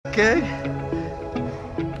Okay.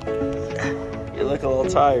 You look a little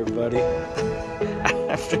tired, buddy.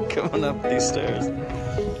 After coming up these stairs.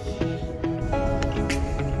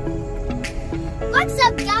 What's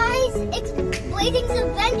up, guys? It's Braydans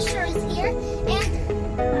Adventures here, and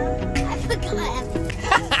I forgot.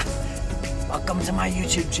 Welcome to my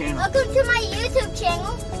YouTube channel. Welcome to my YouTube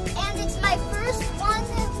channel, and it's my first one.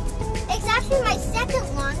 It's actually my second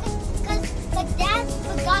one, because my dad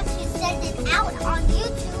forgot to send it out on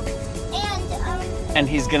YouTube, and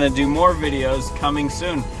he's gonna do more videos coming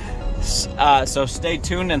soon. So stay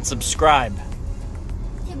tuned and subscribe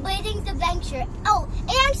to Braydans Adventure. Oh,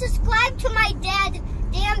 and subscribe to my dad,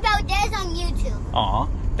 Dan Valdez, on YouTube. Aw,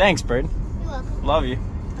 thanks, Bird. You're welcome. Love you.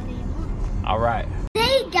 All right.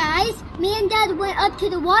 Hey guys, me and Dad went up to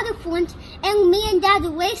the waterfront, and me and Dad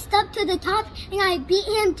raced up to the top, and I beat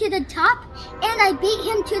him to the top, and I beat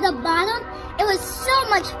him to the bottom. It was so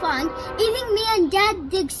much fun. Even me and Dad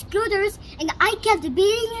did scooters, and I kept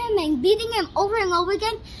beating him over and over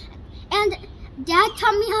again. And Dad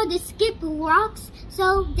taught me how to skip rocks,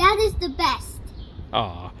 so Dad is the best.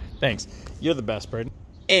 Aw, thanks. You're the best, Bird.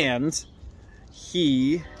 And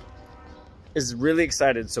he is really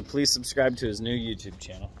excited, so please subscribe to his new YouTube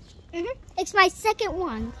channel. It's my second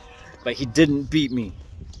one. But he didn't beat me.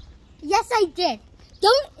 Yes, I did.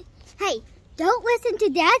 Don't listen to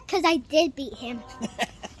Dad, because I did beat him.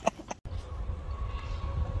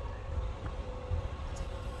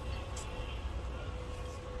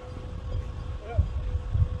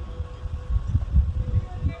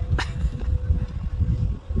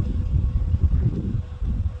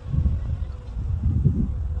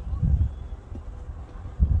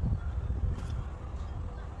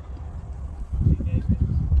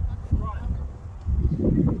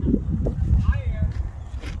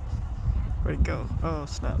 Where'd it go? Oh,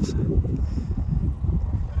 snaps.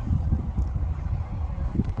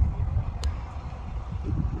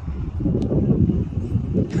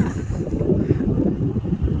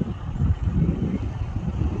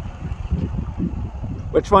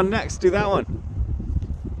 Which one next? Do that one.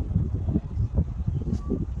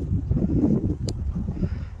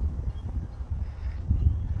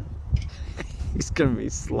 He's gonna be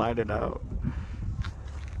sliding out.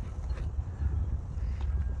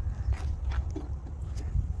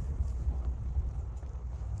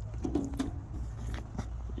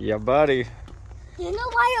 Yeah, buddy. You know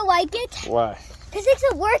why I like it? Why? Because it's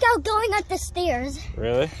a workout going up the stairs.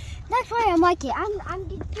 Really? That's why I like it. I'm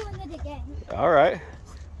doing it again. All right.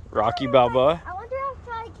 Rocky Balboa. I wonder if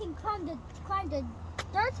I can climb the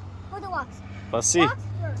dirt or the rocks. Let's see. Rocks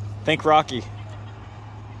first. Think Rocky.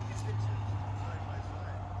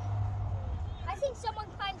 I think someone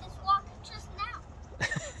climbed this rock just now.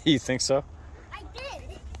 You think so? I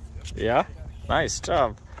did. Yeah? Nice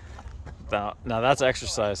job. Now that's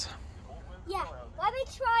exercise. Yeah. Let me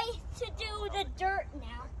try to do the dirt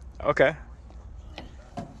now. Okay.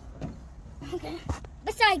 Okay.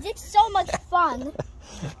 Besides, it's so much fun.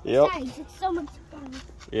 Yep. Besides, it's so much fun.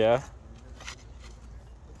 Yeah.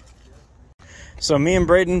 So me and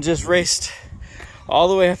Braydan just raced all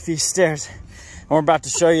the way up these stairs, and we're about to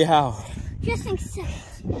show you how. Just in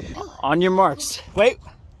seconds. Oh. On your marks. Wait.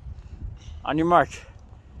 On your mark.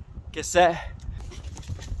 Get set.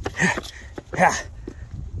 Yeah.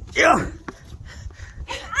 Yeah.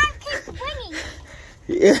 I keep swinging.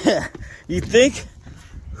 Yeah. You think?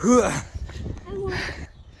 I'm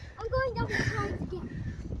going down the slide again.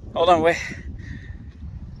 Hold on, wait.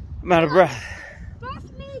 I'm out of breath.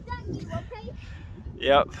 First me, then you, okay?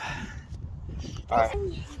 Yep. All right.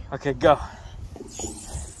 Okay, go.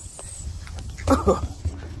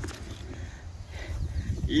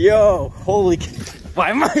 Yo, holy! Why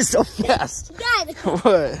am I so fast? Dad.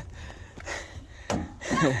 What?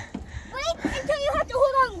 Wait until you have to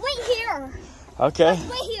hold on. Wait here. Okay.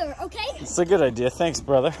 Wait here, okay? It's a good idea. Thanks,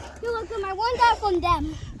 brother. You're welcome. I learned that from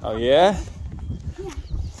them. Oh, yeah? Yeah.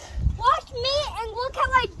 Watch me and look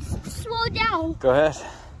how I slow down. Go ahead.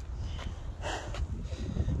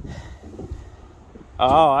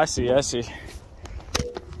 Oh, I see. Doesn't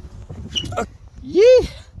Yeah.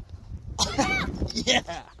 Yeah.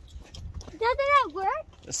 that work?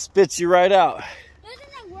 It spits you right out.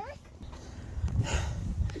 Doesn't that work?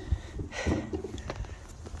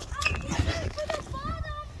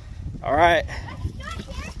 All right.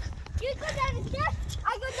 You go down the stairs,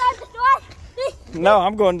 I go down the stairs. No,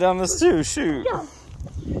 I'm going down this too. Shoot. No.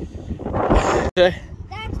 Okay.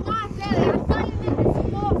 That's not fair. I thought you meant to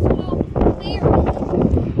slow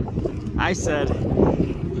fair. I said,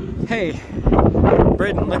 hey,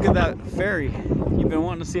 Braydan, look at that ferry. You've been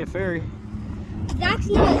wanting to see a ferry. That's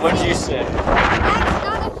not a What'd ferry. you say? That's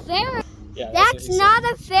not a ferry. Yeah, That's not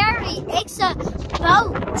a ferry. It's a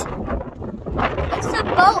boat. It's a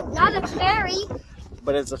boat, not a ferry.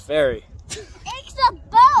 But it's a ferry. It's a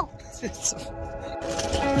boat.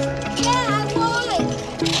 Yeah, I won.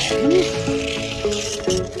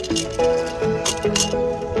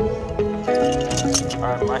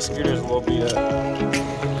 Alright, my scooter's a little beat up.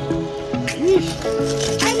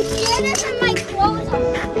 I'm scared of my clothes on.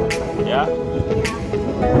 Yeah?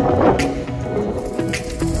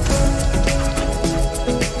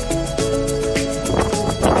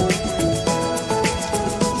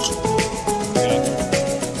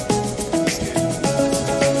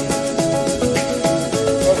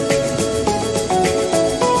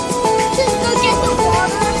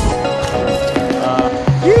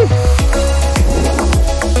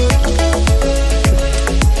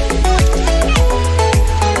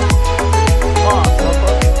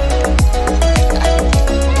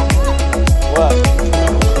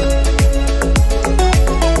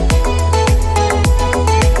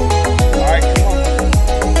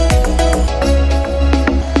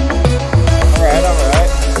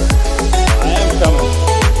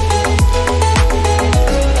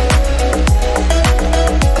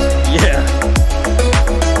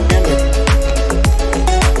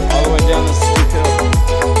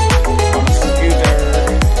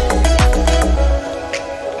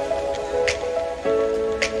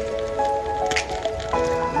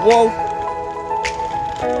 Whoa!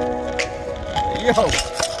 Yo!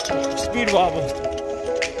 Speed wobble.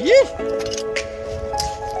 Yeah!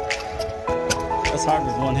 That's hard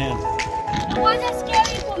with one hand. Why is that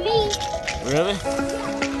scary for me? Really?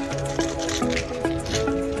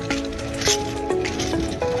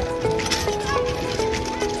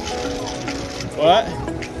 What?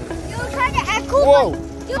 You were trying to act cool. Whoa!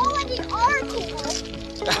 You already are cool.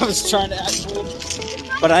 I was trying to act cool,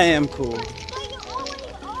 but I am cool.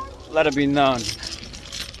 Let it be known.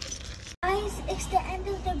 Guys, it's the end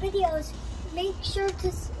of the videos. Make sure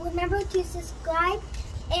to remember to subscribe,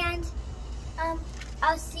 and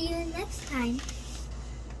I'll see you next time.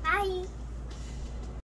 Bye.